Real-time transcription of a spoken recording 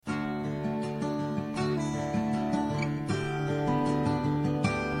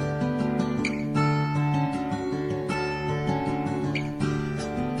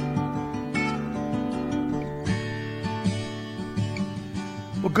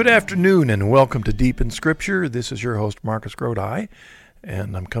Good afternoon and welcome to Deep in Scripture. This is your host, Marcus Grodi,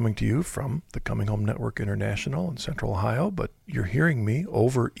 and I'm coming to you from the Coming Home Network International in Central Ohio, but you're hearing me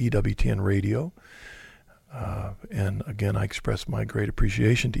over EWTN Radio. And again, I express my great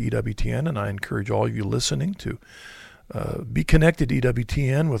appreciation to EWTN, and I encourage all of you listening to be connected to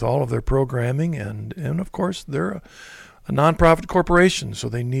EWTN with all of their programming, and of course, they're a nonprofit corporation, so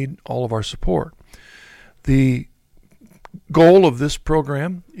they need all of our support. The goal of this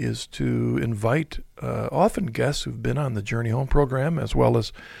program is to invite often guests who've been on the Journey Home program as well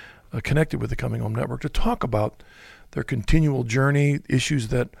as connected with the Coming Home Network to talk about their continual journey, issues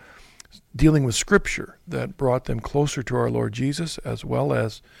that dealing with Scripture that brought them closer to our Lord Jesus, as well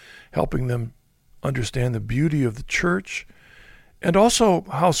as helping them understand the beauty of the church and also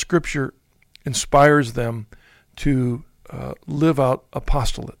how Scripture inspires them to live out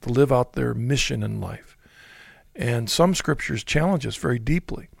apostolate, to live out their mission in life. And some scriptures challenge us very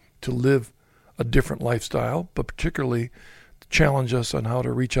deeply to live a different lifestyle, but particularly challenge us on how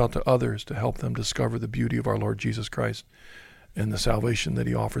to reach out to others to help them discover the beauty of our Lord Jesus Christ and the salvation that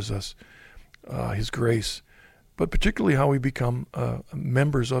he offers us, his grace, but particularly how we become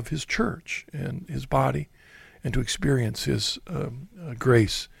members of his church and his body and to experience his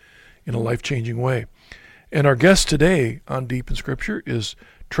grace in a life-changing way. And our guest today on Deep in Scripture is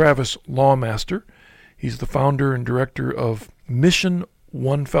Travis Lawmaster. He's the founder and director of Mission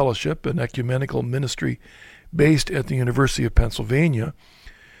One Fellowship, an ecumenical ministry based at the University of Pennsylvania,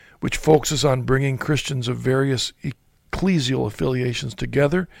 which focuses on bringing Christians of various ecclesial affiliations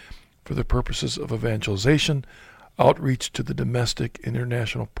together for the purposes of evangelization, outreach to the domestic and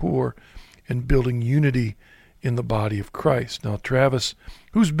international poor, and building unity in the body of Christ. Now, Travis,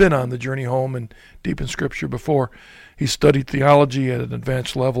 who's been on the Journey Home and Deep in Scripture before, he studied theology at an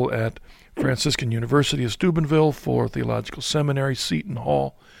advanced level at Franciscan University of Steubenville, for Theological Seminary, Seton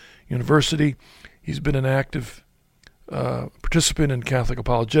Hall University. He's been an active participant in Catholic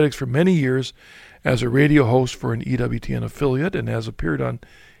apologetics for many years as a radio host for an EWTN affiliate and has appeared on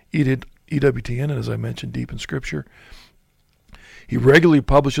EWTN and, as I mentioned, Deep in Scripture. He regularly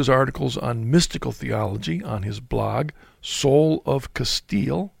publishes articles on mystical theology on his blog, Soul of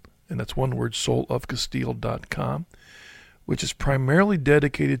Castile, and that's one word, soulofcastile.com, which is primarily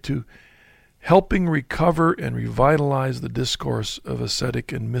dedicated to helping recover and revitalize the discourse of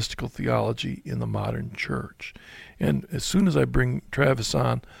ascetic and mystical theology in the modern church. And as soon as I bring Travis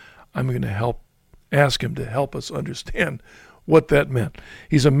on, I'm going to ask him to help us understand what that meant.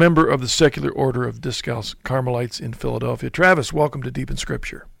 He's a member of the Secular Order of Discalced Carmelites in Philadelphia. Travis, welcome to Deep in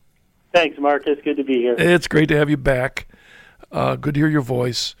Scripture. Thanks, Marcus. Good to be here. It's great to have you back. Good to hear your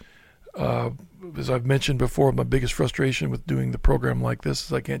voice. As I've mentioned before, my biggest frustration with doing the program like this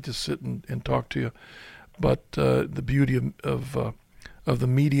is I can't just sit and talk to you. But the beauty of the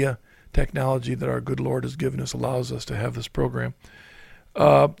media technology that our good Lord has given us allows us to have this program.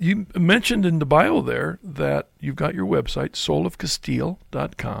 You mentioned in the bio there that you've got your website,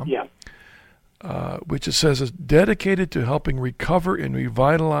 soulofcastile.com, which it says is dedicated to helping recover and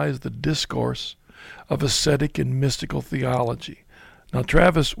revitalize the discourse of ascetic and mystical theology. Now,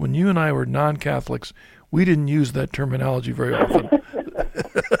 Travis, when you and I were non-Catholics, we didn't use that terminology very often.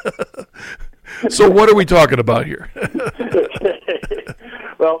 So what are we talking about here?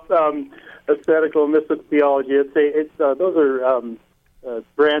 Well, ascetical and mystical theology, those are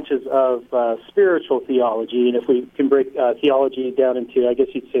branches of spiritual theology, and if we can break theology down into, I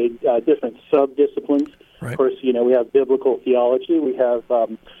guess you'd say, different sub-disciplines. Right. Of course, we have biblical theology, we have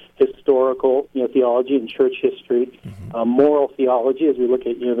historical, theology and church history, moral theology as we look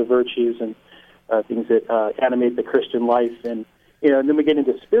at, the virtues and things that animate the Christian life, and then we get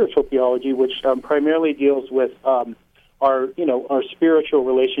into spiritual theology, which primarily deals with our spiritual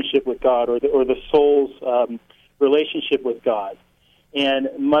relationship with God, or the soul's relationship with God,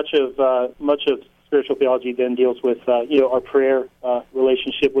 and much of spiritual theology then deals with our prayer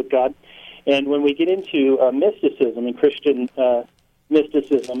relationship with God, and when we get into mysticism and Christian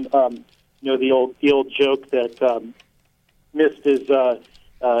mysticism, the old joke that mysticism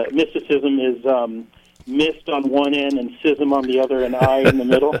is mist on one end and schism on the other, and I in the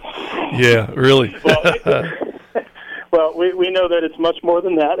middle. Yeah, really. Well, we know that it's much more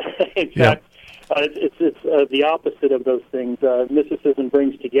than that. In fact, it's the opposite of those things. Mysticism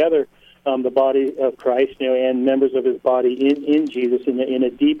brings together the body of Christ, and members of his body in Jesus in a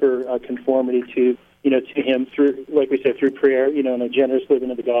deeper conformity to Him through, like we said, through prayer, and a generous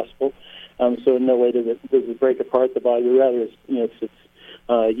living of the gospel. So in no way does it break apart the body, but rather it's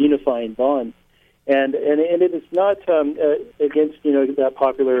a unifying bond. And it is not against that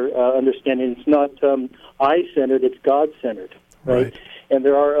popular understanding. It's not I-centered; it's God-centered, right? And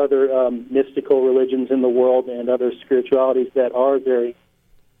there are other mystical religions in the world and other spiritualities that are very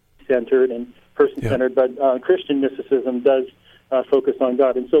centered and person-centered, but Christian mysticism does focus on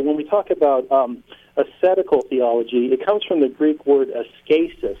God. And so when we talk about ascetical theology, it comes from the Greek word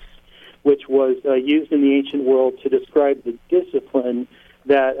ascesis, which was used in the ancient world to describe the discipline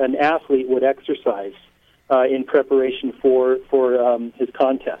that an athlete would exercise in preparation for his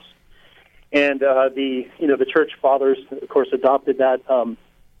contest. And the church fathers, of course, adopted that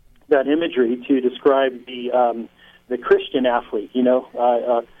imagery to describe the Christian athlete.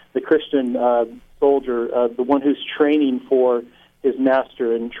 The Christian soldier, the one who's training for his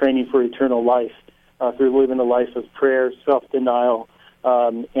master and training for eternal life through living a life of prayer, self-denial,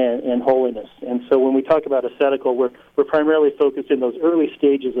 and holiness. And so when we talk about ascetical, we're primarily focused in those early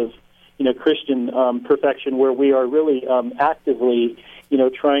stages of Christian perfection, where we are really actively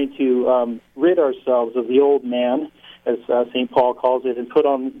trying to rid ourselves of the old man, as St. Paul calls it, and put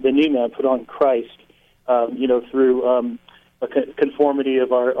on the new man, put on Christ, through a conformity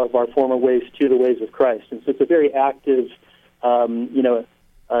of our former ways to the ways of Christ. And so it's a very active,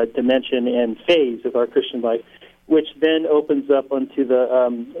 dimension and phase of our Christian life, which then opens up onto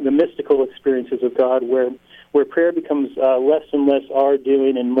the mystical experiences of God, where prayer becomes less and less our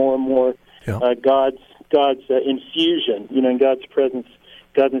doing and more God's infusion, in God's presence,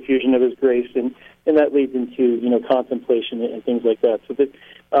 God's infusion of His grace, and that leads into contemplation and things like that. So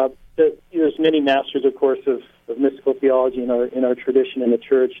there's many masters, of course, of mystical theology in our tradition in the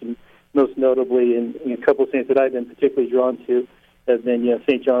church, and most notably, in a couple of saints that I've been particularly drawn to have been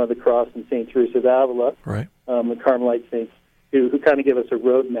St. John of the Cross and St. Teresa of Avila, right? The Carmelite saints, who kind of give us a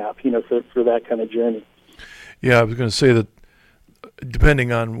roadmap, for that kind of journey. Yeah, I was going to say that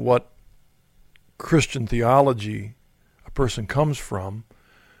depending on what Christian theology a person comes from,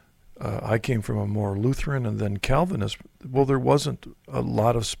 I came from a more Lutheran and then Calvinist. Well, there wasn't a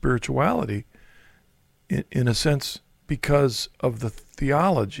lot of spirituality, in a sense, because of the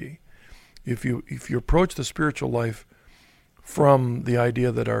theology. If you approach the spiritual life from the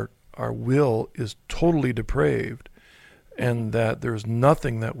idea that our will is totally depraved and that there's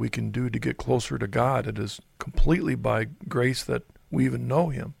nothing that we can do to get closer to God, it is completely by grace that we even know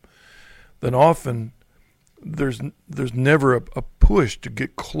Him, then often there's never a push to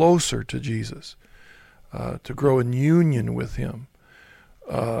get closer to Jesus, to grow in union with Him.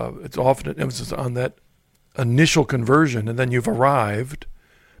 It's often an emphasis on that initial conversion, and then you've arrived,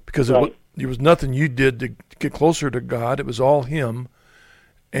 because there was nothing you did to get closer to God. It was all Him,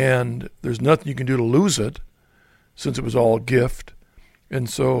 and there's nothing you can do to lose it, since it was all a gift. And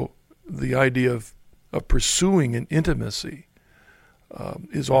so the idea of pursuing an intimacy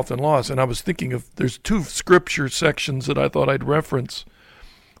is often lost. And I was thinking there's two scripture sections that I thought I'd reference.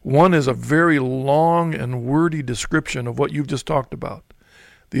 One is a very long and wordy description of what you've just talked about.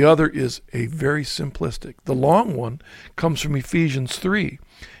 The other is a very simplistic. The long one comes from Ephesians 3,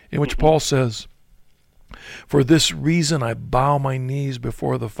 in which Paul says, "For this reason I bow my knees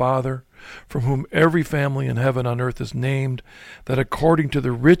before the Father, from whom every family in heaven and on earth is named, that according to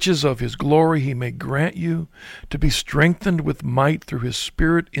the riches of His glory He may grant you to be strengthened with might through His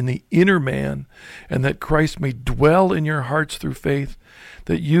Spirit in the inner man, and that Christ may dwell in your hearts through faith,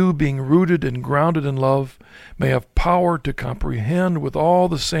 that you, being rooted and grounded in love, may have power to comprehend with all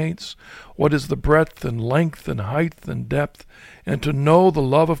the saints what is the breadth and length and height and depth, and to know the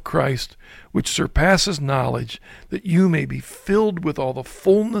love of Christ, which surpasses knowledge, that you may be filled with all the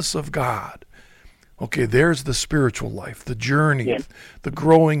fullness of God." Okay, there's the spiritual life, the journey, the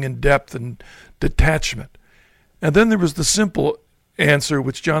growing in depth and detachment. And then there was the simple answer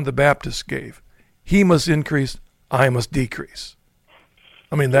which John the Baptist gave. He must increase, I must decrease.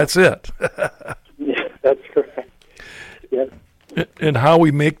 I mean, that's it. Yeah, that's correct. Yes. And how we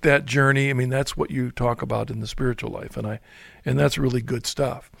make that journey, I mean, that's what you talk about in the spiritual life, and that's really good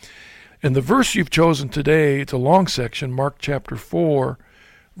stuff. And the verse you've chosen today, it's a long section, Mark chapter 4,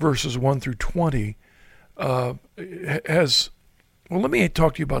 verses 1 through 20, has, well, let me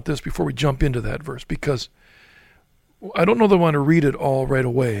talk to you about this before we jump into that verse, because I don't know that I want to read it all right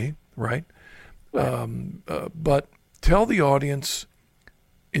away, right? But tell the audience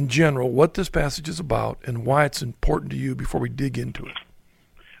in general what this passage is about and why it's important to you before we dig into it.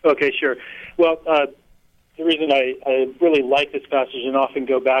 Okay, sure. Well, the reason I really like this passage and often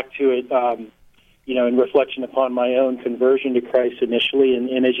go back to it, in reflection upon my own conversion to Christ initially,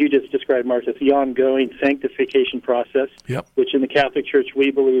 and as you just described, Mark, it's the ongoing sanctification process, which in the Catholic Church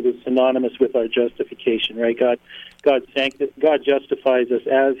we believe is synonymous with our justification, right? God justifies us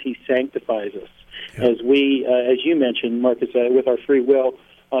as He sanctifies us. As we, as you mentioned, Marcus, with our free will,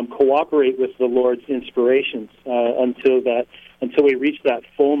 cooperate with the Lord's inspirations until we reach that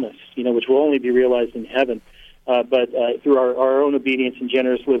fullness, which will only be realized in heaven. But through our own obedience and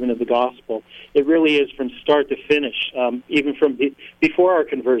generous living of the gospel, it really is from start to finish, even from before our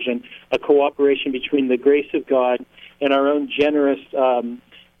conversion, a cooperation between the grace of God and our own generous,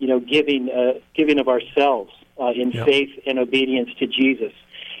 giving of ourselves in faith and obedience to Jesus.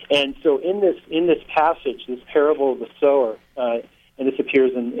 And so, in this passage, this parable of the sower, and this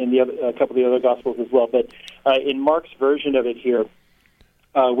appears in the other, a couple of the other gospels as well, but in Mark's version of it here,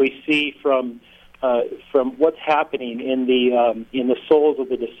 we see from what's happening in the souls of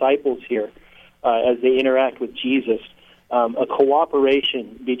the disciples here as they interact with Jesus, a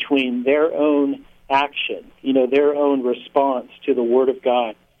cooperation between their own action, their own response to the Word of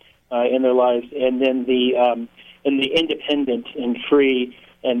God in their lives, and then the independent and free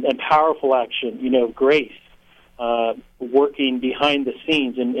and powerful action, of grace working behind the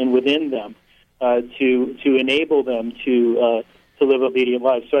scenes and within them to enable them to live obedient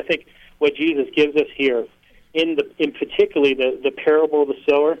lives. So I think what Jesus gives us here, in particularly the parable of the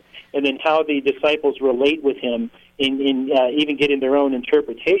sower, and then how the disciples relate with him in even getting their own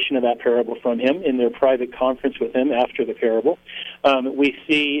interpretation of that parable from him in their private conference with him after the parable. We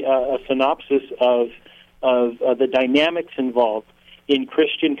see a synopsis of the dynamics involved in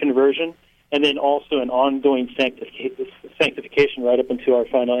Christian conversion, and then also an ongoing sanctification right up into our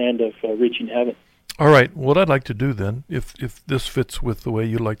final end of reaching heaven. All right. What I'd like to do then, if this fits with the way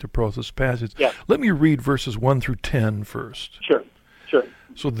you'd like to approach this passage, let me read verses 1 through 10 first. Sure.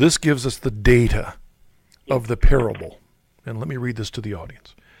 So this gives us the data of the parable. And let me read this to the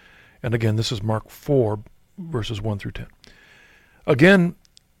audience. And again, this is Mark 4, verses 1 through 10. Again,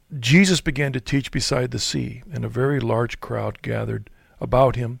 Jesus began to teach beside the sea, and a very large crowd gathered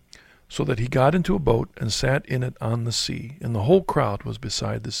about him, so that he got into a boat and sat in it on the sea, and the whole crowd was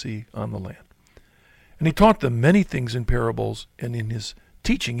beside the sea on the land. And he taught them many things in parables, and in his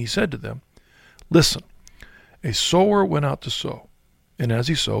teaching he said to them, "Listen, a sower went out to sow, and as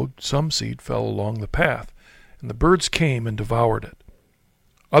he sowed, some seed fell along the path, and the birds came and devoured it.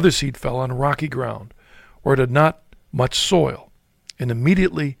 Other seed fell on rocky ground, where it had not much soil, and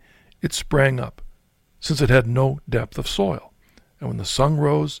immediately it sprang up, since it had no depth of soil. And when the sun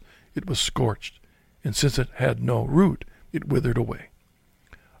rose, it was scorched, and since it had no root, it withered away.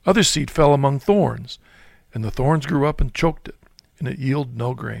 Other seed fell among thorns, and the thorns grew up and choked it, and it yielded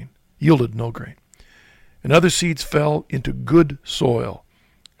no grain. And other seeds fell into good soil,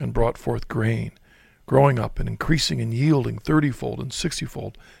 and brought forth grain, growing up and increasing and yielding 30-fold and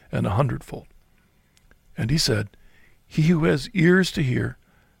 60-fold and 100-fold. And he said, He who has ears to hear,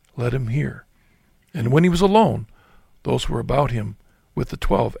 let him hear. And when he was alone, those who were about him with the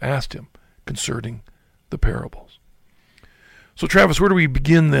 12 asked him concerning the parables." So Travis, where do we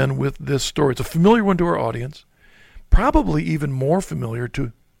begin then with this story? It's a familiar one to our audience, probably even more familiar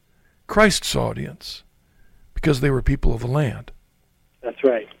to Christ's audience, because they were people of the land. That's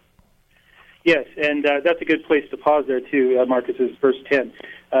right. Yes, and that's a good place to pause there too, Marcus, is verse 10,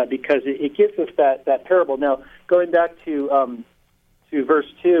 because it gives us that parable. Now, going back to verse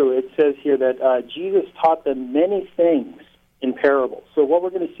 2, it says here that Jesus taught them many things in parables. So what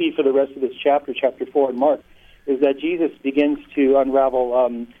we're going to see for the rest of this chapter 4 in Mark, is that Jesus begins to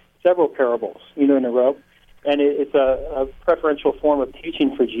unravel several parables, in a row, and it's a preferential form of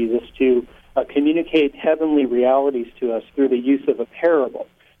teaching for Jesus to communicate heavenly realities to us through the use of a parable.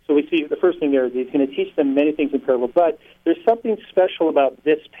 So we see the first thing there is he's going to teach them many things in parable, but there's something special about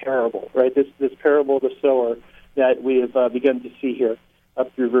this parable, right? This parable of the sower that we have begun to see here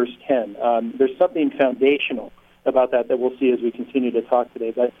up through verse 10. There's something foundational about that we'll see as we continue to talk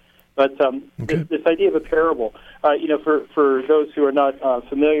today. But this idea of a parable, for those who are not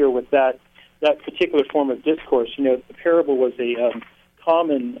familiar with that particular form of discourse, the parable was a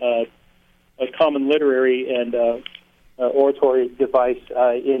common literary and oratory device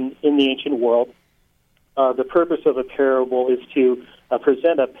in the ancient world. The purpose of a parable is to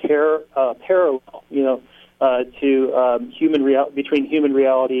present a parallel, between human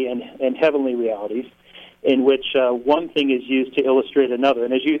reality and heavenly realities, in which one thing is used to illustrate another.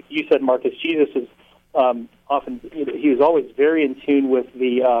 And as you said, Marcus, Jesus is he was always very in tune with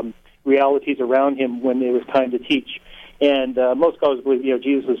the realities around him when it was time to teach. And most scholars believe,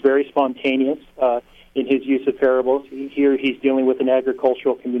 Jesus was very spontaneous in his use of parables. Here he's dealing with an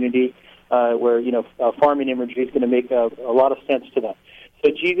agricultural community where, farming imagery is going to make a lot of sense to them.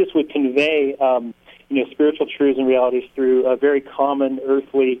 So Jesus would convey, spiritual truths and realities through very common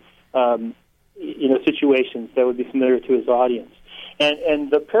earthly situations that would be familiar to his audience.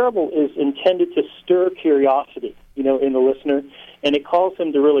 And the parable is intended to stir curiosity, in the listener, And it calls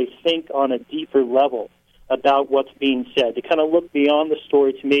them to really think on a deeper level about what's being said, to kind of look beyond the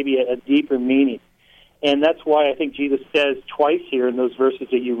story to maybe a deeper meaning. And that's why I think Jesus says twice here in those verses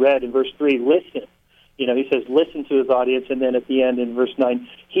that you read. In verse 3, listen. He says, listen to his audience. And then at the end in verse 9,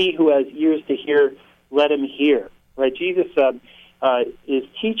 he who has ears to hear, let him hear. Right? Jesus is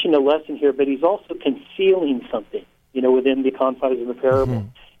teaching a lesson here, but he's also concealing something, within the confines of the parable. Mm-hmm.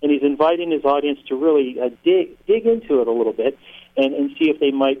 And he's inviting his audience to really dig into it a little bit and see if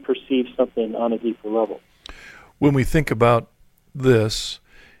they might perceive something on a deeper level. When we think about this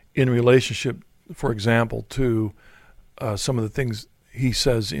in relationship, for example, to some of the things he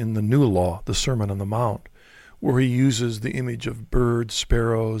says in the New Law, the Sermon on the Mount, where he uses the image of birds,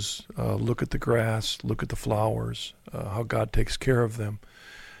 sparrows, look at the grass, look at the flowers, how God takes care of them.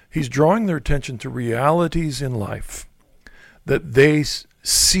 He's drawing their attention to realities in life that they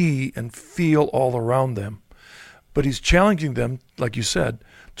see and feel all around them. But he's challenging them, like you said,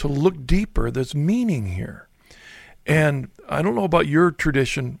 to look deeper. There's meaning here. And I don't know about your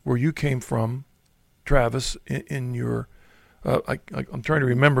tradition where you came from, Travis, in your, I'm trying to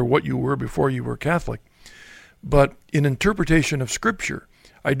remember what you were before you were Catholic. But in interpretation of Scripture,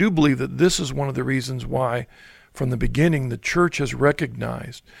 I do believe that this is one of the reasons why, from the beginning, the Church has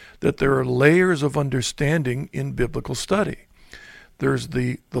recognized that there are layers of understanding in biblical study. There's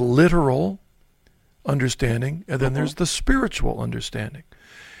the literal understanding, and then there's the spiritual understanding.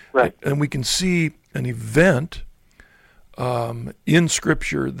 Right. And we can see an event in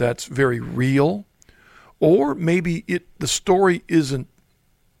Scripture that's very real, or maybe the story isn't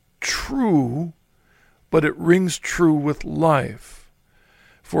true, but it rings true with life.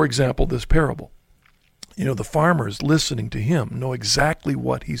 For example, this parable. The farmers listening to him know exactly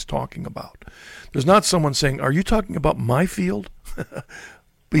what he's talking about. There's not someone saying, are you talking about my field?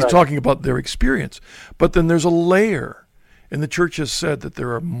 He's talking about their experience. But then there's a layer. And the Church has said that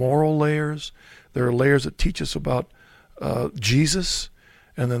there are moral layers. There are layers that teach us about Jesus.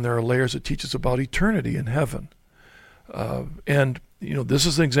 And then there are layers that teach us about eternity in heaven. And this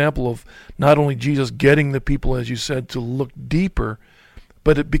is an example of not only Jesus getting the people, as you said, to look deeper,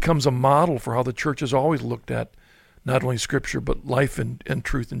 but it becomes a model for how the Church has always looked at not only Scripture, but life and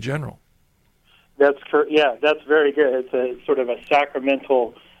truth in general. That's that's very good. It's sort of a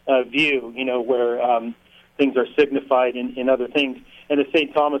sacramental view, where things are signified in other things. And as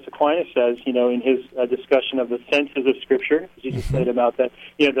St. Thomas Aquinas says, in his discussion of the senses of Scripture, as you just said about that,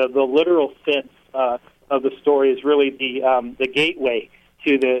 the literal sense of the story is really the gateway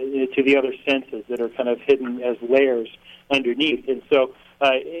to the other senses that are kind of hidden as layers underneath. And so,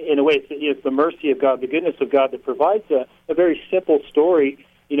 in a way, it's the mercy of God, the goodness of God that provides a very simple story,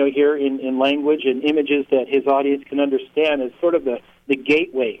 here in language and images that his audience can understand as sort of the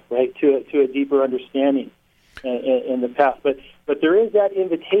gateway, right, to a deeper understanding in the path. But there is that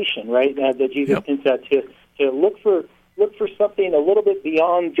invitation, right, that Jesus hints at to look for something a little bit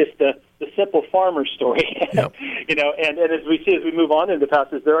beyond just the simple farmer story. Yep. And as we move on in the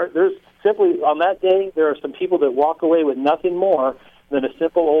passage, there's simply on that day there are some people that walk away with nothing more than a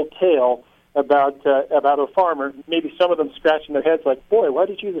simple old tale about a farmer. Maybe some of them scratching their heads like, boy, why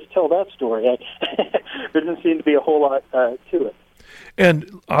did you just tell that story? There didn't seem to be a whole lot to it.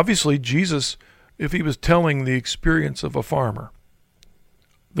 And obviously Jesus, if he was telling the experience of a farmer,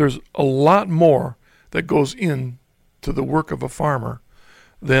 there's a lot more that goes in to the work of a farmer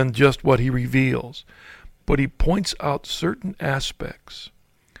than just what he reveals. But he points out certain aspects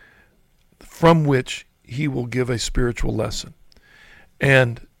from which he will give a spiritual lesson.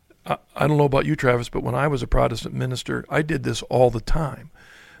 And I don't know about you, Travis, but when I was a Protestant minister, I did this all the time.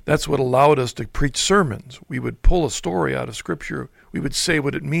 That's what allowed us to preach sermons. We would pull a story out of Scripture, we would say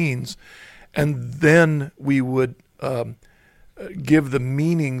what it means, and then we would give the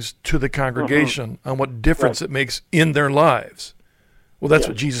meanings to the congregation on what difference it makes in their lives. Well, that's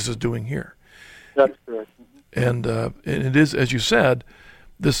what Jesus is doing here. That's correct. And it is, as you said,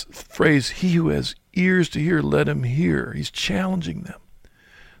 this phrase, he who has ears to hear, let him hear. He's challenging them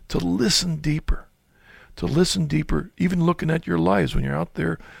to listen deeper, even looking at your lives when you're out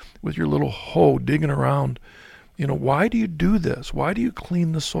there with your little hoe digging around. Why do you do this? Why do you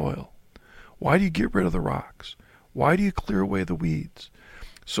clean the soil? Why do you get rid of the rocks? Why do you clear away the weeds?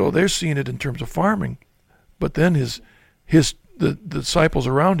 So they're seeing it in terms of farming, but then the disciples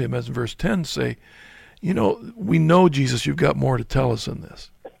around him, as in verse 10, say, we know, Jesus, you've got more to tell us in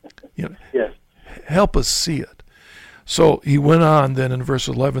this. Yes. Help us see it. So he went on then in verse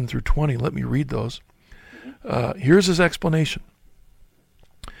 11 through 20. Let me read those. Here's his explanation.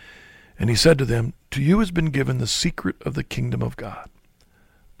 And he said to them, to you has been given the secret of the kingdom of God,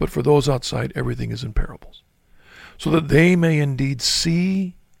 but for those outside, everything is in parables, so that they may indeed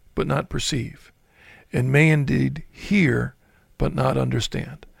see but not perceive, and may indeed hear but not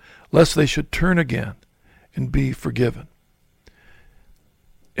understand, lest they should turn again and be forgiven.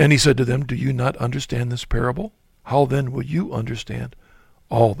 And he said to them, do you not understand this parable? How then will you understand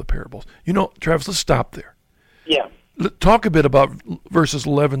all the parables? You know, Travis, let's stop there. Yeah. Talk a bit about verses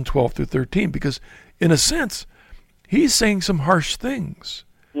 11, 12 through 13, because in a sense, he's saying some harsh things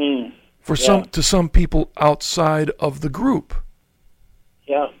to some people outside of the group.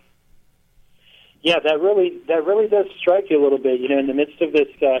 Yeah. Yeah, that really does strike you a little bit. You know, in the midst of this,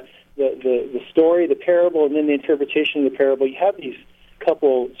 the story, the parable, and then the interpretation of the parable, you have these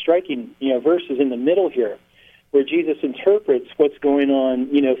couple striking, verses in the middle here, where Jesus interprets what's going on,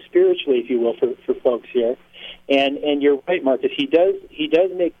 spiritually, if you will, for folks here. And you're right, Marcus. He does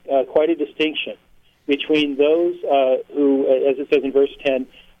make quite a distinction between those who, as it says in verse 10,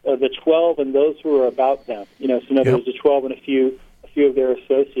 the 12 and those who are about them. So in other words, the 12 and a few of their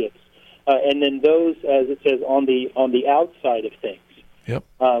associates, and then those, as it says, on the outside of things. Yep.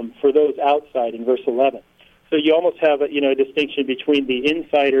 For those outside in verse 11. So you almost have a distinction between the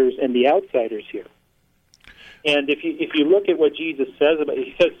insiders and the outsiders here. And if you look at what Jesus says about,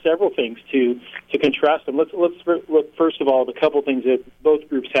 he says several things to contrast them. Let's look first of all at a couple things that both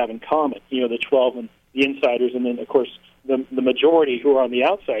groups have in common. The 12 and the insiders, and then of course the majority who are on the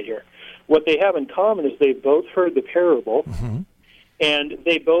outside here. What they have in common is they both heard the parable, and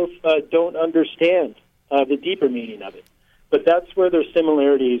they both don't understand the deeper meaning of it. But that's where their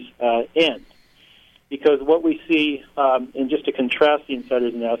similarities end, because what we see, and just to contrast the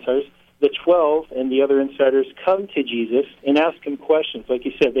insiders and the outsiders, the 12 and the other insiders come to Jesus and ask him questions. Like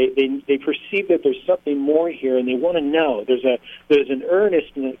you said, they perceive that there's something more here, and they want to know. There's an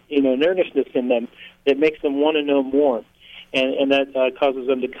earnestness, an earnestness in them that makes them want to know more, and that causes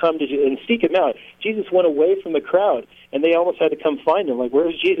them to come to Jesus and seek him out. Jesus went away from the crowd, and they almost had to come find him. Like,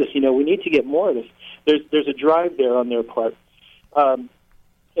 where's Jesus? We need to get more of this. There's a drive there on their part.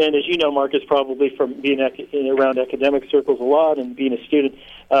 And as you know, Marcus, probably from being around academic circles a lot and being a student,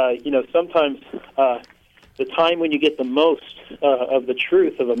 sometimes the time when you get the most of the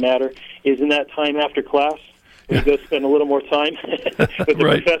truth of a matter is in that time after class, when you go spend a little more time with the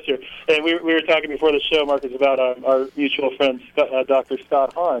professor. And we were talking before the show, Marcus, about our mutual friend, Dr.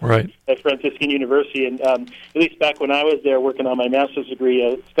 Scott Hahn at Franciscan University. And at least back when I was there working on my master's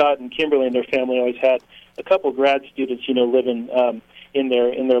degree, Scott and Kimberly and their family always had a couple grad students, living in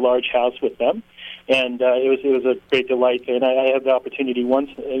their large house with them, and it was a great delight. And I had the opportunity one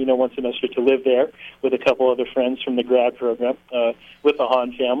semester to live there with a couple other friends from the grad program with the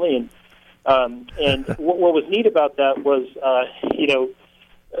Hahn family. And what was neat about that was,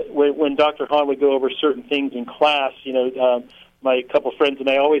 when Dr. Hahn would go over certain things in class, my couple friends and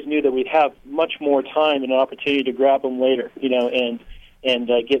I always knew that we'd have much more time and an opportunity to grab them later, and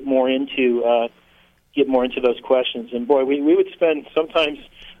get more into those questions. And boy, we would spend sometimes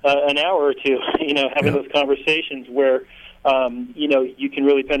an hour or two, having those conversations where, you can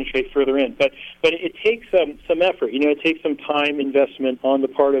really penetrate further in. But it takes some effort. It takes some time investment on the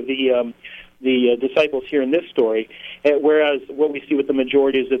part of the disciples here in this story. Whereas what we see with the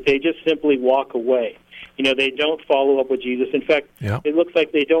majority is that they just simply walk away. They don't follow up with Jesus. In fact, it looks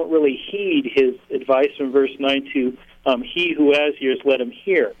like they don't really heed his advice from verse 9 to he who has ears, let him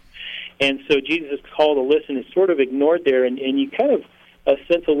hear. And so Jesus' call to listen is sort of ignored there, and you kind of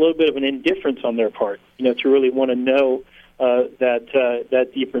sense a little bit of an indifference on their part, to really want to know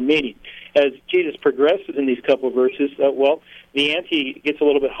that deeper meaning. As Jesus progresses in these couple of verses, the ante gets a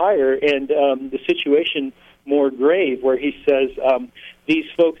little bit higher, and the situation more grave, where he says, these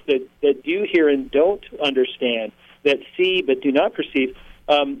folks that do hear and don't understand, that see but do not perceive,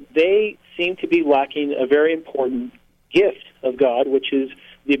 they seem to be lacking a very important gift of God, which is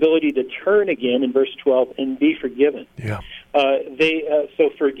the ability to turn again in verse 12 and be forgiven. So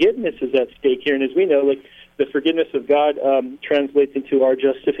forgiveness is at stake here, and as we know, the forgiveness of God translates into our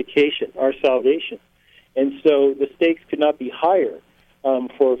justification, our salvation. And so the stakes could not be higher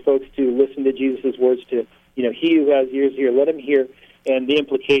for folks to listen to Jesus' words to, he who has ears here, let him hear, and the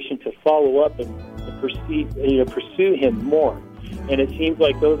implication to follow up and pursue him more. And it seems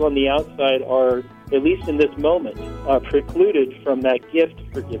like those on the outside are, at least in this moment, precluded from that gift of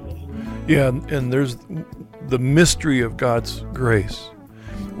forgiveness. Yeah, and there's the mystery of God's grace.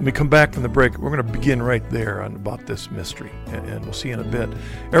 When we come back from the break, we're going to begin right there on about this mystery, and we'll see in a bit.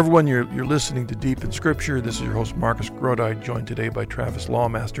 Everyone, you're listening to Deep in Scripture. This is your host, Marcus Grodi, joined today by Travis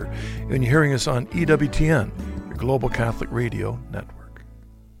Lawmaster, and you're hearing us on EWTN, your Global Catholic Radio Network.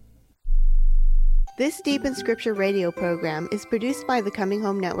 This Deep in Scripture radio program is produced by the Coming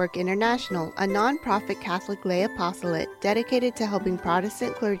Home Network International, a non-profit Catholic lay apostolate dedicated to helping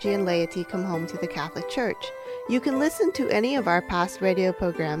Protestant clergy and laity come home to the Catholic Church. You can listen to any of our past radio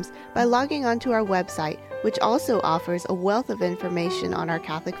programs by logging onto our website, which also offers a wealth of information on our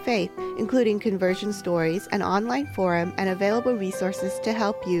Catholic faith, including conversion stories, an online forum, and available resources to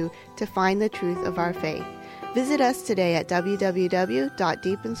help you to find the truth of our faith. Visit us today at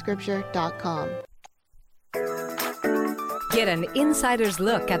www.deepinscripture.com. Get an insider's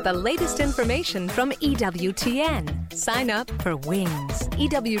look at the latest information from EWTN. Sign up for Wings,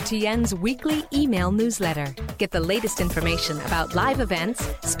 EWTN's weekly email newsletter. Get the latest information about live events,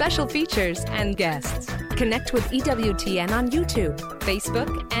 special features, and guests. Connect with EWTN on YouTube,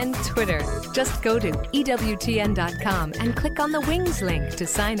 Facebook, and Twitter. Just go to EWTN.com and click on the Wings link to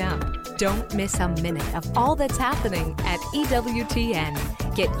sign up. Don't miss a minute of all that's happening at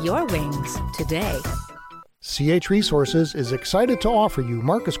EWTN. Get your wings today. CH Resources is excited to offer you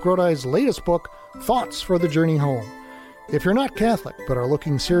Marcus Grodi's latest book, Thoughts for the Journey Home. If you're not Catholic but are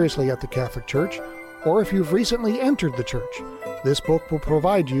looking seriously at the Catholic Church, or if you've recently entered the Church, this book will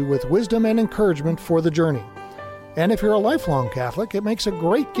provide you with wisdom and encouragement for the journey. And if you're a lifelong Catholic, it makes a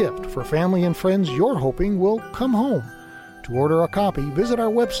great gift for family and friends you're hoping will come home. To order a copy, visit our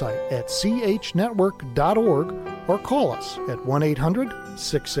website at chnetwork.org or call us at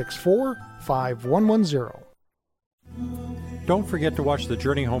 1-800-664-5110. Don't forget to watch the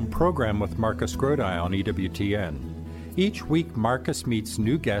Journey Home program with Marcus Grodi on EWTN. Each week, Marcus meets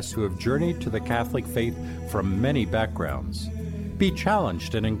new guests who have journeyed to the Catholic faith from many backgrounds. Be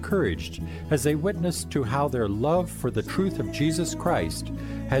challenged and encouraged as they witness to how their love for the truth of Jesus Christ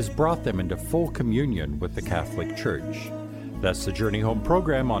has brought them into full communion with the Catholic Church. That's the Journey Home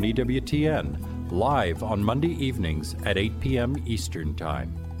program on EWTN, live on Monday evenings at 8 p.m. Eastern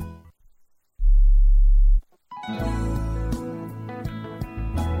Time.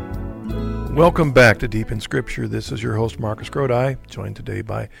 Welcome back to Deep in Scripture. This is your host, Marcus Grodi, joined today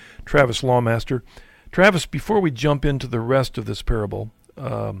by Travis Lawmaster. Travis, before we jump into the rest of this parable,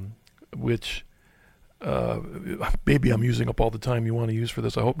 which maybe I'm using up all the time you want to use for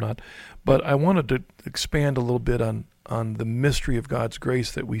this, I hope not, but I wanted to expand a little bit on the mystery of God's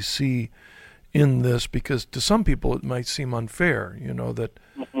grace that we see in this, because to some people it might seem unfair, that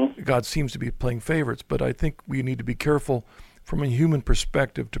God seems to be playing favorites, but I think we need to be careful from a human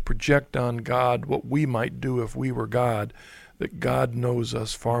perspective to project on God what we might do if we were God, that God knows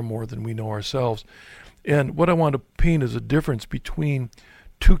us far more than we know ourselves. And what I want to paint is a difference between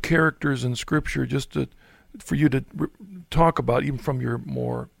two characters in Scripture, just for you to talk about, even from your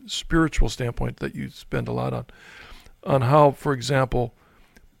more spiritual standpoint that you spend a lot on how, for example,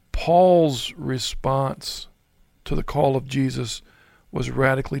 Paul's response to the call of Jesus was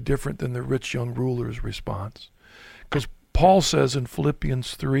radically different than the rich young ruler's response. Because Paul says in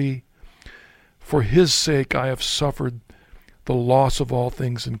Philippians 3, "For his sake I have suffered the loss of all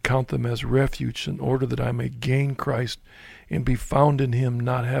things and count them as refuge in order that I may gain Christ and be found in him,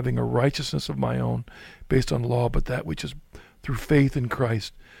 not having a righteousness of my own based on law, but that which is through faith in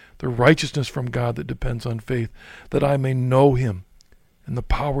Christ, the righteousness from God that depends on faith, that I may know him and the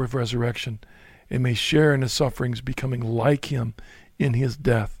power of resurrection and may share in his sufferings, becoming like him in his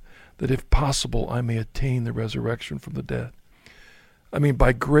death, that if possible I may attain the resurrection from the dead." I mean,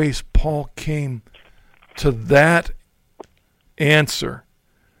 by grace, Paul came to that answer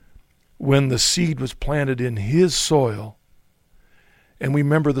when the seed was planted in his soil. And we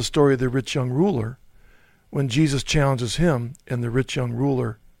remember the story of the rich young ruler when Jesus challenges him and the rich young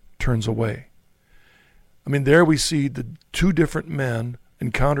ruler turns away. I mean, there we see the two different men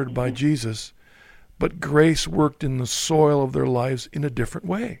encountered by Jesus, but grace worked in the soil of their lives in a different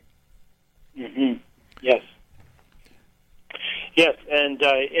way. Mm-hmm. Yes. Yes, and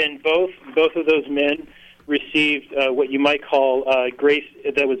both of those men received what you might call grace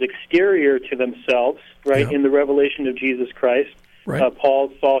that was exterior to themselves, right, in the revelation of Jesus Christ. Right.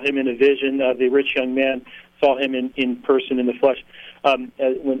 Paul saw him in a vision. The rich young man saw him in person, in the flesh,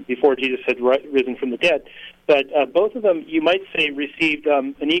 before Jesus had risen from the dead. But both of them, you might say, received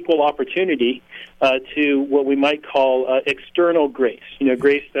an equal opportunity to what we might call external grace.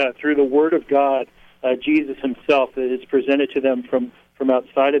 Grace through the Word of God, Jesus himself, that is presented to them from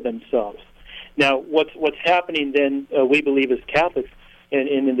outside of themselves. Now, what's happening then, we believe as Catholics and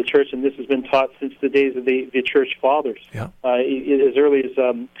in the Church, and this has been taught since the days of the Church Fathers, as early as,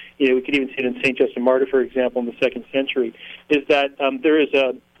 we could even see it in St. Justin Martyr, for example, in the 2nd century, is that there is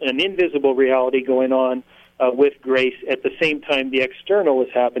an invisible reality going on with grace. At the same time, the external is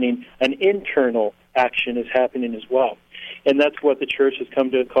happening, an internal action is happening as well. And that's what the Church has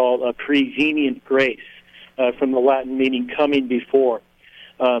come to call a prevenient grace, from the Latin meaning coming before.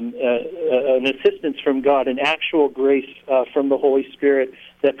 An assistance from God, an actual grace from the Holy Spirit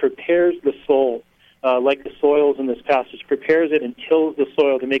that prepares the soul, like the soils in this passage, prepares it and tills the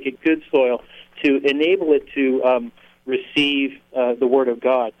soil to make it good soil, to enable it to receive the Word of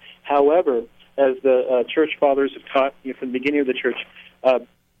God. However, as the Church Fathers have taught from the beginning of the Church,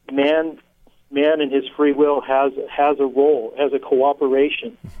 man in his free will has a role, has a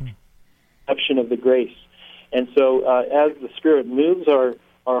cooperation, perception of the grace. And so as the Spirit moves our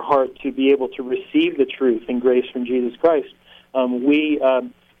heart to be able to receive the truth and grace from Jesus Christ, we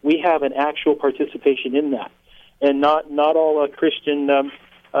have an actual participation in that. And not all Christian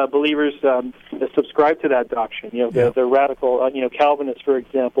believers subscribe to that doctrine. The radical, Calvinists, for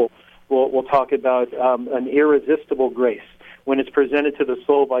example, will talk about an irresistible grace when it's presented to the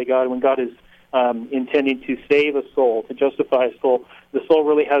soul by God. When God is intending to save a soul, to justify a soul, the soul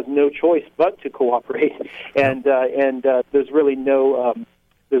really has no choice but to cooperate, and there's really no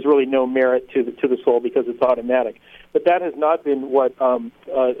merit to the soul because it's automatic. But that has not been what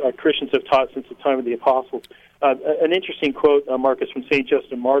Christians have taught since the time of the apostles. An interesting quote, Marcus, from St.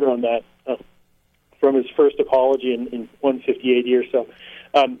 Justin Martyr on that, from his first apology in 150 AD or so.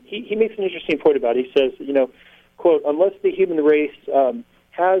 He makes an interesting point about it. He says, quote, unless the human race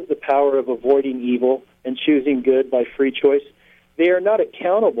has the power of avoiding evil and choosing good by free choice, they are not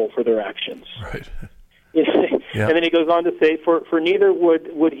accountable for their actions. Right. And then he goes on to say, for neither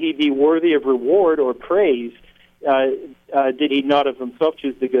would he be worthy of reward or praise did he not of himself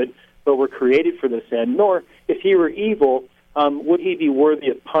choose the good, but were created for this end, nor, if he were evil, would he be worthy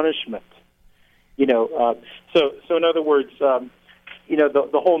of punishment. So in other words, the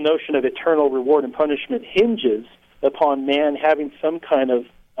whole notion of eternal reward and punishment hinges upon man having some kind of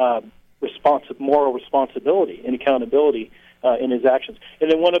moral responsibility and accountability in his actions. And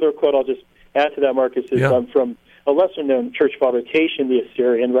then one other quote I'll just add to that, Marcus, is from a lesser-known church father, Tatian the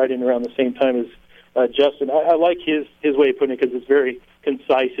Assyrian, writing around the same time as Justin. I like his way of putting it because it's very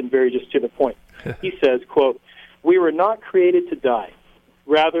concise and very just to the point. He says, quote, "We were not created to die.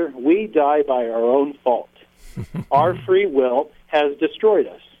 Rather, we die by our own fault. Our free will has destroyed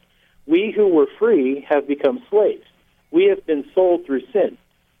us. We who were free have become slaves. We have been sold through sin.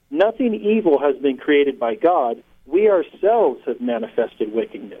 Nothing evil has been created by God. We ourselves have manifested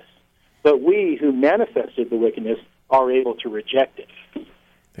wickedness. But we who manifested the wickedness are able to reject it."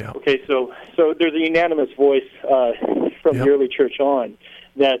 Yeah. Okay, so there's a unanimous voice from the early church on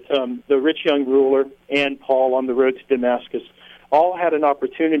that the rich young ruler and Paul on the road to Damascus all had an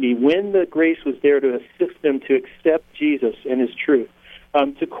opportunity, when the grace was there to assist them to accept Jesus and his truth,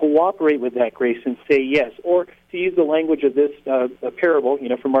 to cooperate with that grace and say yes, or to use the language of this parable,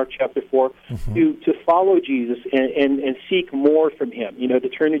 from Mark chapter 4, to follow Jesus and seek more from him, to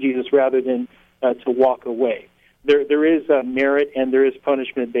turn to Jesus rather than to walk away. There is merit and there is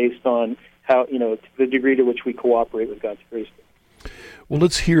punishment based on how, the degree to which we cooperate with God's grace. Well,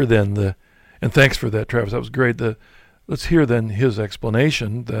 let's hear then and thanks for that, Travis. That was great. Let's hear then his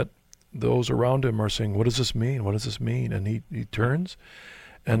explanation that those around him are saying, what does this mean? What does this mean? And he turns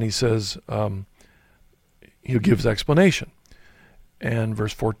and he says, he gives explanation. And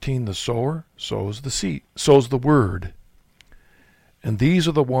verse 14, the sower sows the seed, sows the word. And these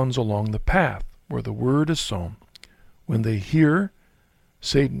are the ones along the path where the word is sown. When they hear,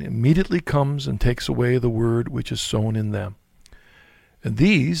 Satan immediately comes and takes away the word which is sown in them. And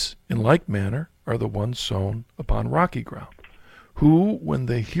these, in like manner, are the ones sown upon rocky ground, who, when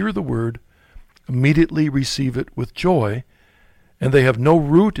they hear the word, immediately receive it with joy, and they have no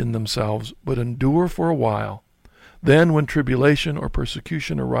root in themselves, but endure for a while. Then, when tribulation or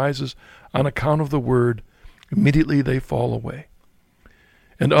persecution arises on account of the word, immediately they fall away.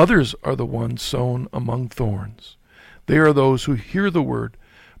 And others are the ones sown among thorns. They are those who hear the word,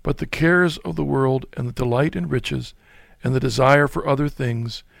 but the cares of the world and the delight in riches and the desire for other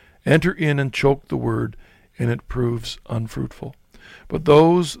things enter in and choke the word, and it proves unfruitful. But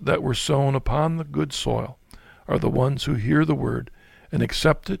those that were sown upon the good soil are the ones who hear the word and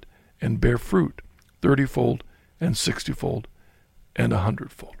accept it and bear fruit, 30-fold and 60-fold and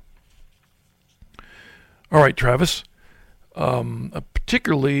 100-fold. All right, Travis,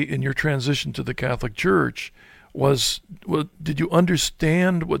 particularly in your transition to the Catholic Church, did you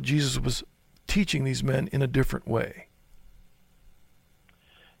understand what Jesus was teaching these men in a different way?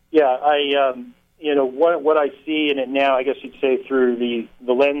 Yeah, what I see in it now, I guess you'd say through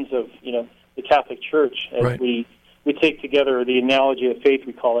the lens of the Catholic Church, as right. we take together the analogy of faith,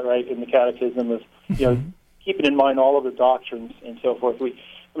 we call it, right, in the Catechism, of keeping in mind all of the doctrines and so forth.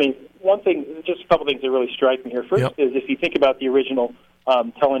 I mean, one thing, just a couple things that really strike me here. First is if you think about the original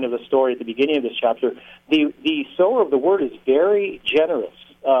telling of the story at the beginning of this chapter, the sower of the word is very generous,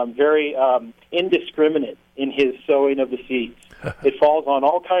 very indiscriminate in his sowing of the seeds. It falls on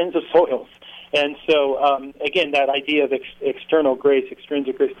all kinds of soils. And so, again, that idea of external grace,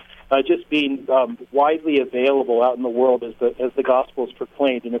 extrinsic grace, just being widely available out in the world as the gospel is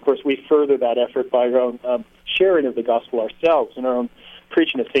proclaimed. And, of course, we further that effort by our own sharing of the gospel ourselves and our own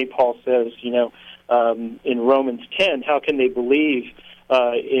preaching. As St. Paul says, in Romans 10, how can they believe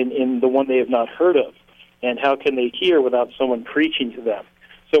in the one they have not heard of? And how can they hear without someone preaching to them?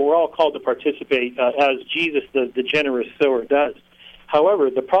 So we're all called to participate as Jesus, the generous sower, does. However,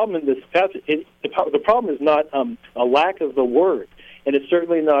 the problem in this passage, the problem is not a lack of the word, and it's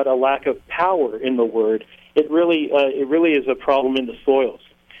certainly not a lack of power in the word. It really is a problem in the soils.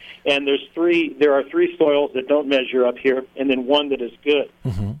 And there are three soils that don't measure up here, and then one that is good.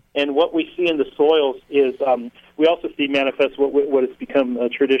 Mm-hmm. And what we see in the soils is we also see manifest what has become a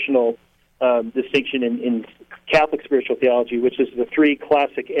traditional distinction in Catholic spiritual theology, which is the three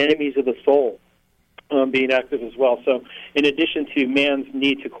classic enemies of the soul being active as well. So in addition to man's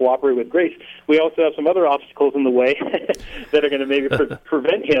need to cooperate with grace, we also have some other obstacles in the way that are going to maybe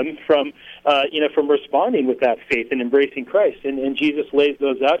prevent him from responding with that faith and embracing Christ. And Jesus lays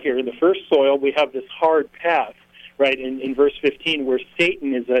those out here. In the first soil, we have this hard path, right, in verse 15, where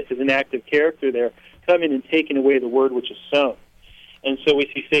Satan is an active character there, coming and taking away the word which is sown. And so we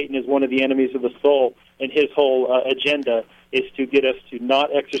see Satan as one of the enemies of the soul, and his whole agenda is to get us to not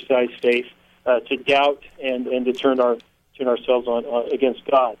exercise faith, to doubt and to turn ourselves on against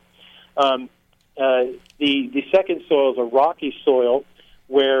God. The second soil is a rocky soil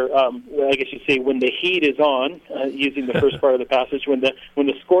where I guess you'd say when the heat is on, using the first part of the passage, when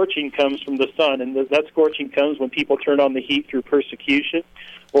the scorching comes from the sun, and that scorching comes when people turn on the heat through persecution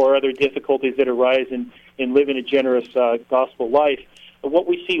or other difficulties that arise in living a generous gospel life. But what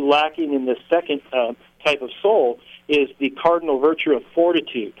we see lacking in the second type of soul is the cardinal virtue of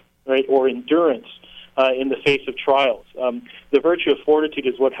fortitude, right, or endurance in the face of trials. The virtue of fortitude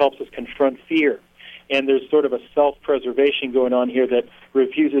is what helps us confront fear, and there's sort of a self-preservation going on here that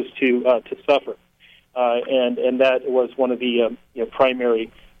refuses to suffer, and that was one of the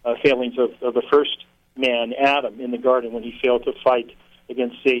primary failings of the first man, Adam, in the garden when he failed to fight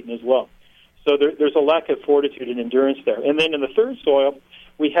against Satan as well. So there's a lack of fortitude and endurance there. And then in the third soil,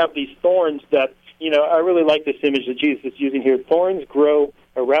 we have these thorns that, I really like this image that Jesus is using here. Thorns grow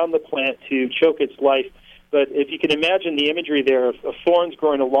around the plant to choke its life. But if you can imagine the imagery there of thorns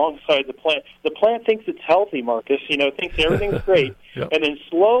growing alongside the plant thinks it's healthy, Marcus, thinks everything's great. Yep. And then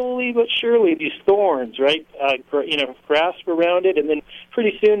slowly but surely these thorns, right, grasp around it, and then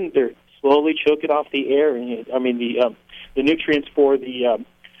pretty soon they're slowly choking off the air. The nutrients for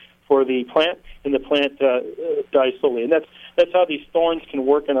the plant, and the plant dies slowly. And that's how these thorns can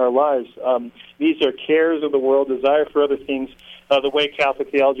work in our lives. These are cares of the world, desire for other things. The way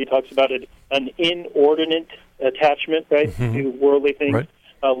Catholic theology talks about it, an inordinate attachment, right, mm-hmm. to worldly things,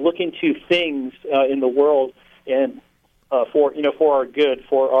 right. Looking to things in the world and for our good,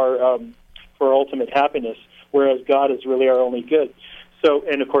 for our ultimate happiness, whereas God is really our only good. So,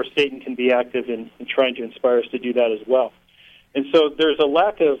 and of course, Satan can be active in trying to inspire us to do that as well. And so there's a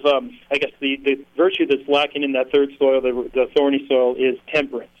lack of, the virtue that's lacking in that third soil, the thorny soil, is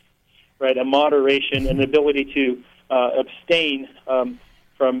temperance, right? A moderation, an ability to abstain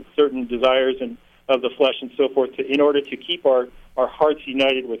from certain desires and of the flesh and so forth, in order to keep our hearts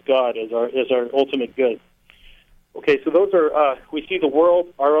united with God as our ultimate good. Okay, so those are we see the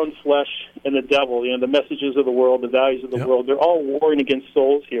world, our own flesh, and the devil. The messages of the world, the values of the world. They're all warring against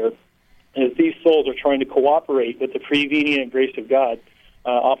souls here. And as these souls are trying to cooperate with the prevenient grace of God,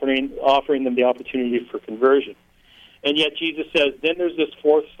 offering them the opportunity for conversion. And yet Jesus says, then there's this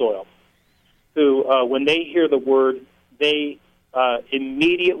fourth soil, who, when they hear the word, they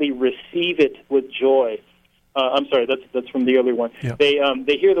immediately receive it with joy. I'm sorry, that's from the earlier one. Yeah.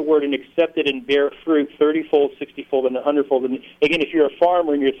 They hear the word and accept it and bear fruit 30-fold, 60-fold, and 100-fold. And again, if you're a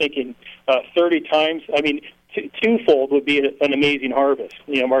farmer and you're thinking 30 times, twofold would be an amazing harvest.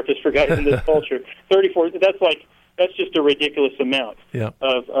 Marcus forgot in this culture. 34, that's just a ridiculous amount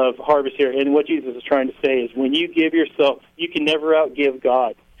of harvest here. And what Jesus is trying to say is, when you give yourself, you can never outgive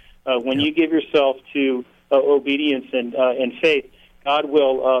God. When you give yourself to obedience and faith, God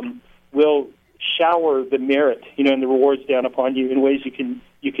will shower the merit, and the rewards down upon you in ways you can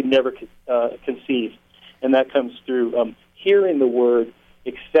never conceive. And that comes through hearing the word,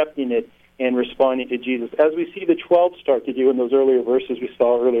 accepting it, and responding to Jesus, as we see the 12 start to do in those earlier verses we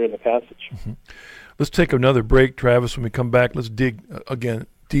saw earlier in the passage. Mm-hmm. Let's take another break, Travis. When we come back, let's dig again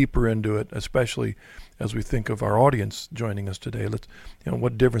deeper into it, especially as we think of our audience joining us today.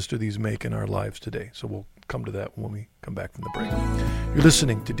 What difference do these make in our lives today? So we'll come to that when we come back from the break. You're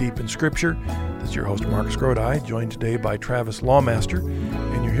listening to Deep in Scripture. This is your host, Marcus Grodi, joined today by Travis Lawmaster,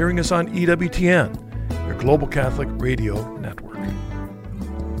 and you're hearing us on EWTN, your Global Catholic Radio Network.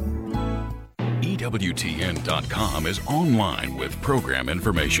 EWTN.com is online with program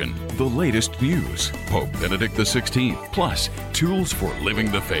information, the latest news, Pope Benedict XVI, plus tools for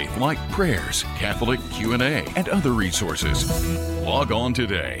living the faith like prayers, Catholic Q&A, and other resources. Log on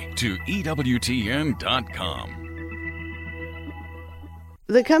today to EWTN.com.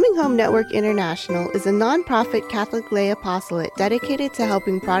 The Coming Home Network International is a nonprofit Catholic lay apostolate dedicated to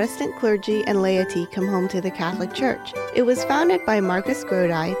helping Protestant clergy and laity come home to the Catholic Church. It was founded by Marcus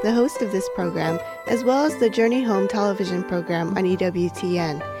Grodi, the host of this program, as well as the Journey Home television program on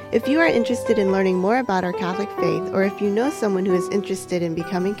EWTN. If you are interested in learning more about our Catholic faith, or if you know someone who is interested in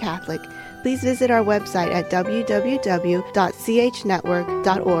becoming Catholic, please visit our website at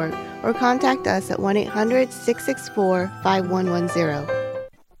www.chnetwork.org or contact us at 1-800-664-5110.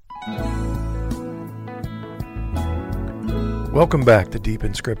 Welcome back to Deep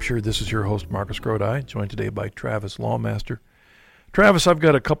in Scripture. This is your host, Marcus Grodi, joined today by Travis Lawmaster. Travis, I've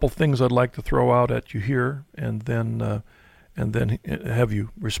got a couple things I'd like to throw out at you here, and then have you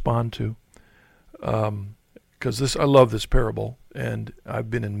respond to, because I love this parable, and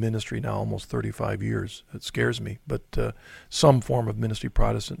I've been in ministry now almost 35 years. It scares me, but some form of ministry,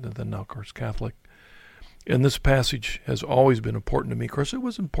 Protestant, and then now, of course, Catholic. And this passage has always been important to me. Of course, it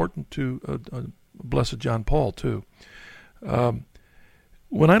was important to Blessed John Paul, too.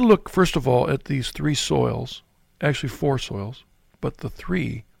 When I look, first of all, at these three soils, actually four soils, but the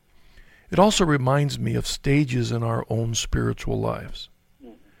three, it also reminds me of stages in our own spiritual lives.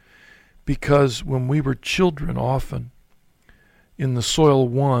 Because when we were children, often, in the soil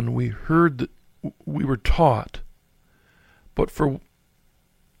one, we were taught, but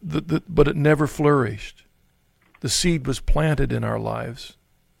it never flourished. The seed was planted in our lives,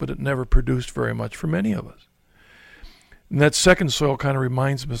 but it never produced very much for many of us. And that second soil kind of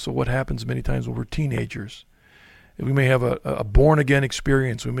reminds us of what happens many times when we're teenagers. We may have a born-again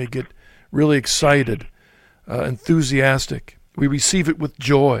experience. We may get really excited, enthusiastic. We receive it with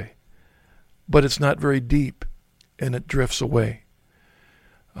joy, but it's not very deep, and it drifts away.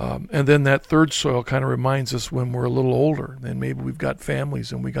 And then that third soil kind of reminds us when we're a little older, and maybe we've got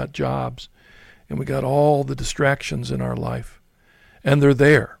families and we got jobs, and we got all the distractions in our life, and they're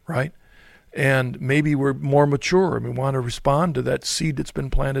there, right? And maybe we're more mature and we want to respond to that seed that's been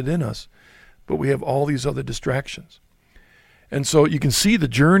planted in us, but we have all these other distractions. And so you can see the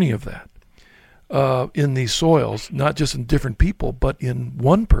journey of that in these soils, not just in different people, but in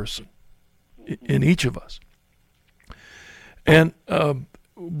one person, in each of us. And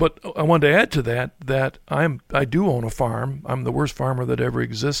but I wanted to add to that I do own a farm. I'm the worst farmer that ever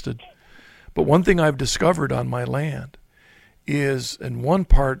existed. But one thing I've discovered on my land is, in one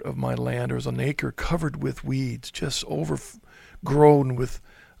part of my land, there was an acre covered with weeds, just overgrown with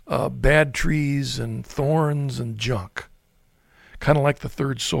bad trees and thorns and junk, kind of like the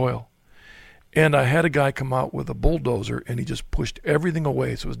third soil. And I had a guy come out with a bulldozer, and he just pushed everything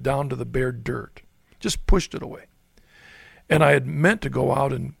away, so it was down to the bare dirt. Just pushed it away. And I had meant to go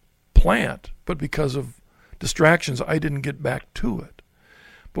out and plant, but because of distractions, I didn't get back to it.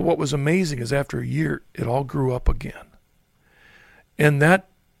 But what was amazing is after a year, it all grew up again. And that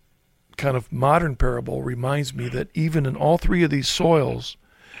kind of modern parable reminds me that even in all three of these soils,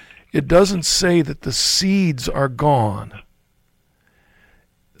 it doesn't say that the seeds are gone.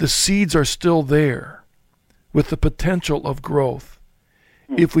 The seeds are still there with the potential of growth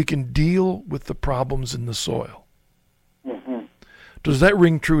if we can deal with the problems in the soil. Mm-hmm. Does that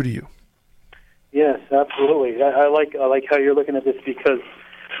ring true to you? Yes, absolutely. I like how you're looking at this, because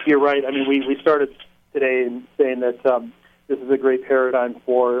you're right. I mean, we started today in saying that this is a great paradigm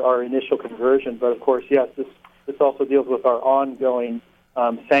for our initial conversion, but of course, yes, this also deals with our ongoing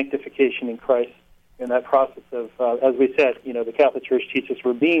sanctification in Christ. In that process of, as we said, the Catholic Church teaches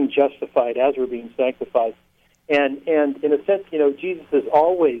we're being justified as we're being sanctified. And in a sense, Jesus is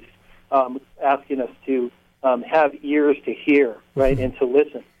always asking us to have ears to hear, right, and to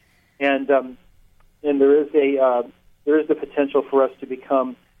listen. And there is the potential for us to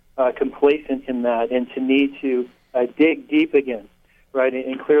become complacent in that, and to need to dig deep again, right,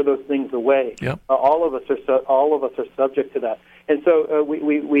 and clear those things away. Yep. All of us are subject to that, and so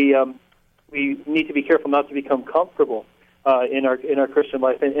we need to be careful not to become comfortable in our Christian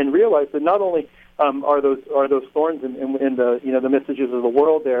life, and realize that not only are those thorns in the messages of the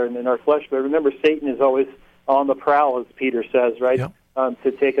world there and in our flesh, but remember, Satan is always on the prowl, as Peter says, right? Yep.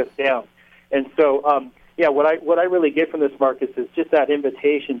 to take us down. And so, what I really get from this, Marcus, is just that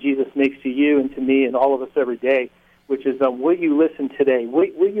invitation Jesus makes to you and to me and all of us every day, which is, will you listen today?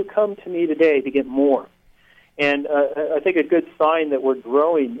 Will you come to me today to get more? And I think a good sign that we're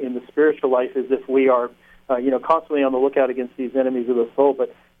growing in the spiritual life is if we are, constantly on the lookout against these enemies of the soul,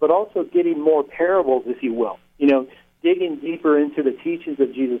 but also getting more parables, if you will. Digging deeper into the teachings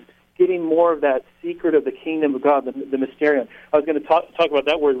of Jesus, getting more of that secret of the kingdom of God, the mysterion. I was going to talk about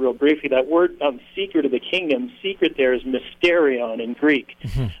that word real briefly. That word, secret of the kingdom, secret there is mysterion in Greek.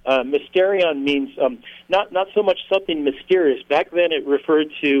 Mm-hmm. Mysterion means not so much something mysterious. Back then it referred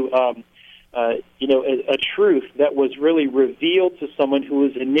to a truth that was really revealed to someone who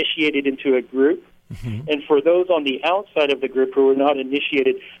was initiated into a group. Mm-hmm. And for those on the outside of the group who were not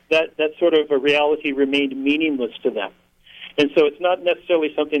initiated, that sort of a reality remained meaningless to them. And so it's not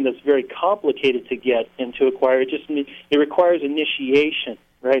necessarily something that's very complicated to get and to acquire. It requires initiation,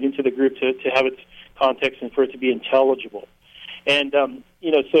 right, into the group to have its context and for it to be intelligible. And,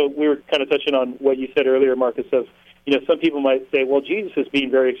 so we were kind of touching on what you said earlier, Marcus, of, some people might say, well, Jesus is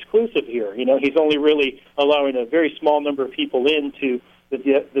being very exclusive here. He's only really allowing a very small number of people into the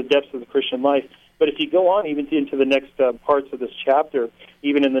depths of the Christian life. But if you go on even into the next parts of this chapter,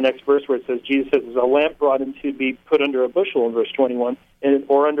 even in the next verse where it says, Jesus says, "Is a lamp brought in to be put under a bushel," in verse 21,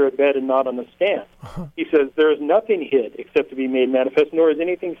 or under a bed and not on a stand. Uh-huh. He says, "There is nothing hid except to be made manifest, nor is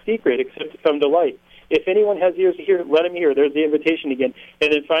anything secret except to come to light. If anyone has ears to hear, let him hear." There's the invitation again.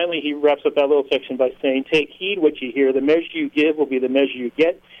 And then finally he wraps up that little section by saying, "Take heed what you hear. The measure you give will be the measure you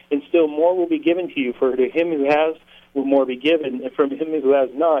get, and still more will be given to you. For to him who has will more be given, and from him who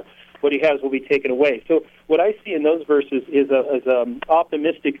has not, what he has will be taken away." So what I see in those verses is an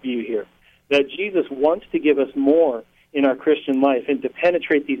optimistic view here, that Jesus wants to give us more in our Christian life and to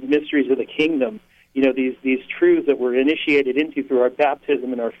penetrate these mysteries of the kingdom, these truths that we're initiated into through our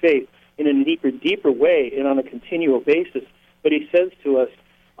baptism and our faith in a deeper way and on a continual basis. But he says to us,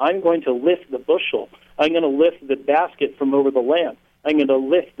 I'm going to lift the bushel. I'm going to lift the basket from over the lamp. I'm going to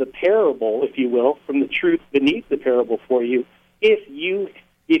lift the parable, if you will, from the truth beneath the parable for you, if you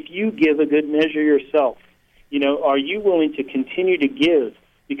give a good measure yourself. Are you willing to continue to give?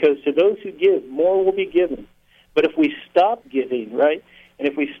 Because to those who give, more will be given. But if we stop giving, right, and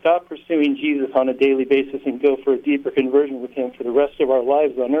if we stop pursuing Jesus on a daily basis and go for a deeper conversion with him for the rest of our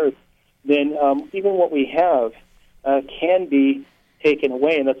lives on earth, then even what we have can be taken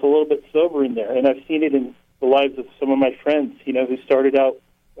away, and that's a little bit sobering there. And I've seen it in the lives of some of my friends, who started out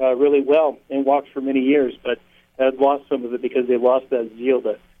really well and walked for many years, but had lost some of it because they lost that zeal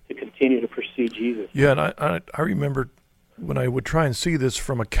to continue to pursue Jesus. Yeah, and I remember when I would try and see this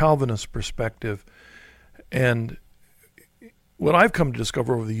from a Calvinist perspective, and what I've come to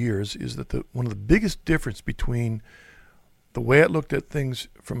discover over the years is that one of the biggest difference between the way I looked at things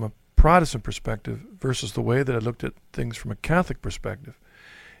from a Protestant perspective versus the way that I looked at things from a Catholic perspective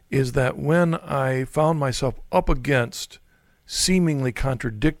is that when I found myself up against seemingly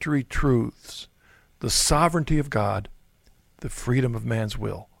contradictory truths, the sovereignty of God, the freedom of man's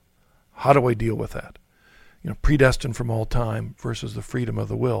will, how do I deal with that? Predestined from all time versus the freedom of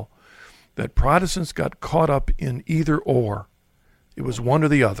the will. That Protestants got caught up in either or. It was one or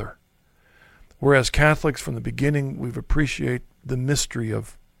the other. Whereas Catholics, from the beginning, we've appreciated the mystery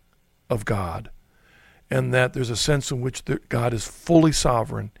of God, and that there's a sense in which God is fully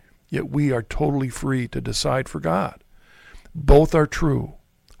sovereign, yet we are totally free to decide for God. Both are true.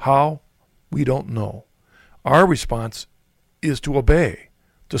 How? We don't know. Our response is to obey,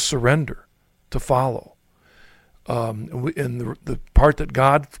 to surrender, to follow. And the part that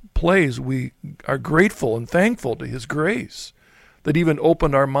God plays, we are grateful and thankful to his grace that even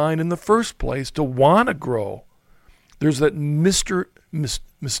opened our mind in the first place to want to grow. There's that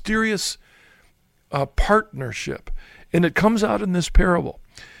mysterious partnership, and it comes out in this parable.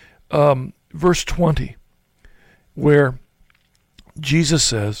 Verse 20, where Jesus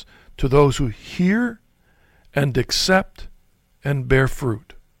says, to those who hear and accept and bear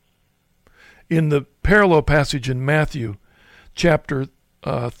fruit. In the parallel passage in Matthew chapter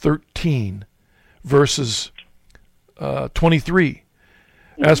 13, verses 23,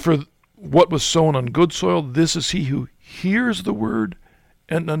 as for what was sown on good soil, this is he who hears the word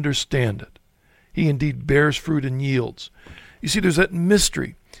and understand it. He indeed bears fruit and yields. You see, there's that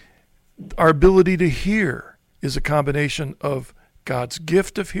mystery. Our ability to hear is a combination of God's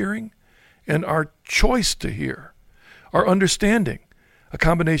gift of hearing and our choice to hear. Our understanding, a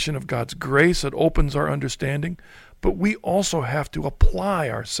combination of God's grace that opens our understanding, but we also have to apply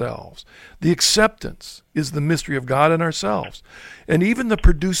ourselves. The acceptance is the mystery of God in ourselves. And even the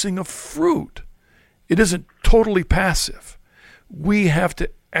producing of fruit, it isn't totally passive. we have to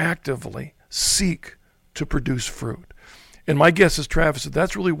actively seek to produce fruit. And my guess is, Travis,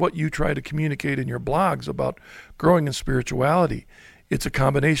 that's really what you try to communicate in your blogs about growing in spirituality. It's a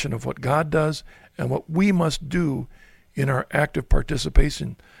combination of what God does and what we must do in our active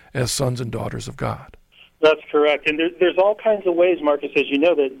participation as sons and daughters of God. That's correct. And there's all kinds of ways, Marcus, as you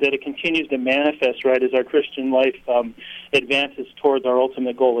know, that it continues to manifest, right, as our Christian life advances towards our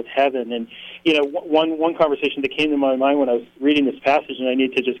ultimate goal of heaven. And, you know, one conversation that came to my mind when I was reading this passage, and I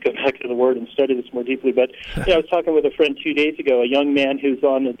need to just go back to the Word and study this more deeply, but you know, I was talking with a friend 2 days ago, a young man who's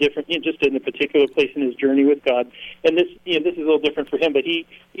on a different, you know, just in a particular place in his journey with God. And this is a little different for him, but he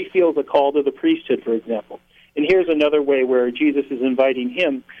feels a call to the priesthood, for example. And here's another way where Jesus is inviting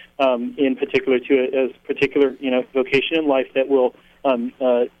him, in particular, to a particular, you know, vocation in life that will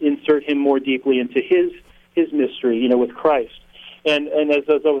insert him more deeply into his mystery, you know, with Christ. And as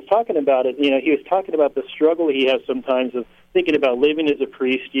I was talking about it, you know, he was talking about the struggle he has sometimes of thinking about living as a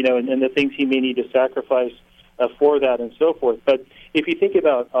priest, you know, and the things he may need to sacrifice for that and so forth. But if you think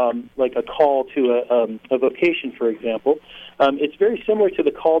about like a call to a vocation, for example, it's very similar to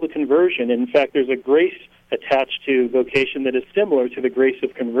the call to conversion. In fact, there's a grace attached to vocation that is similar to the grace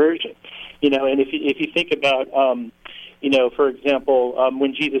of conversion. You know, and if you think about, you know, for example,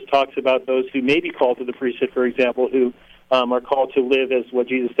 when Jesus talks about those who may be called to the priesthood, for example, who are called to live as what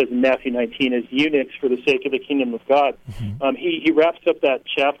Jesus says in Matthew 19 as eunuchs for the sake of the kingdom of God, he wraps up that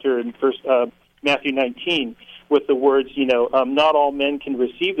chapter in Matthew 19 with the words, you know, not all men can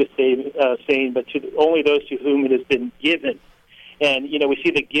receive the saying, but only those to whom it has been given. And, you know, we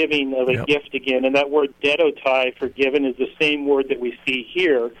see the giving of a gift again, and that word dedotai for given is the same word that we see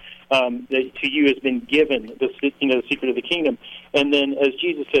here, that to you has been given, the secret of the kingdom. And then, as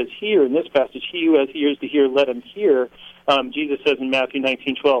Jesus says here in this passage, he who has ears to hear, let him hear. Jesus says in Matthew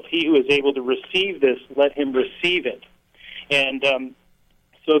 19:12, he who is able to receive this, let him receive it. And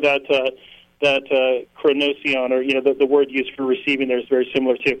so that chronosion, or, you know, the word used for receiving there is very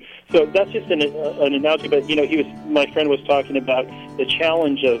similar too. So that's just an analogy. But, you know, my friend was talking about the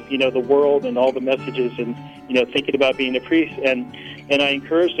challenge of, you know, the world and all the messages, and, you know, thinking about being a priest. And I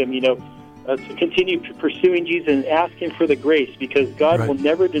encouraged him, you know, to continue pursuing Jesus and ask him for the grace, because God will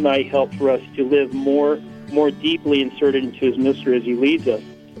never deny help for us to live more deeply inserted into his mystery as he leads us.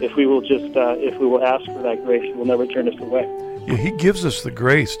 If we will just if we will ask for that grace, he will never turn us away. Yeah, he gives us the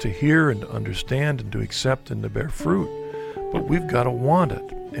grace to hear and to understand and to accept and to bear fruit. But we've got to want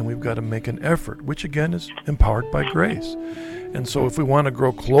it, and we've got to make an effort, which again is empowered by grace. And so if we want to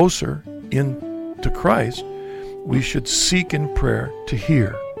grow closer into Christ, we should seek in prayer to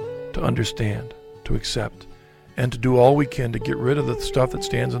hear, to understand, to accept, and to do all we can to get rid of the stuff that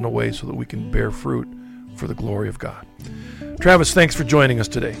stands in the way so that we can bear fruit for the glory of God. Travis, thanks for joining us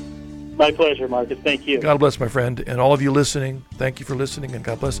today. My pleasure, Marcus. Thank you. God bless, my friend. And all of you listening, thank you for listening, and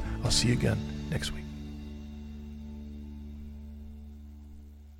God bless. I'll see you again next week.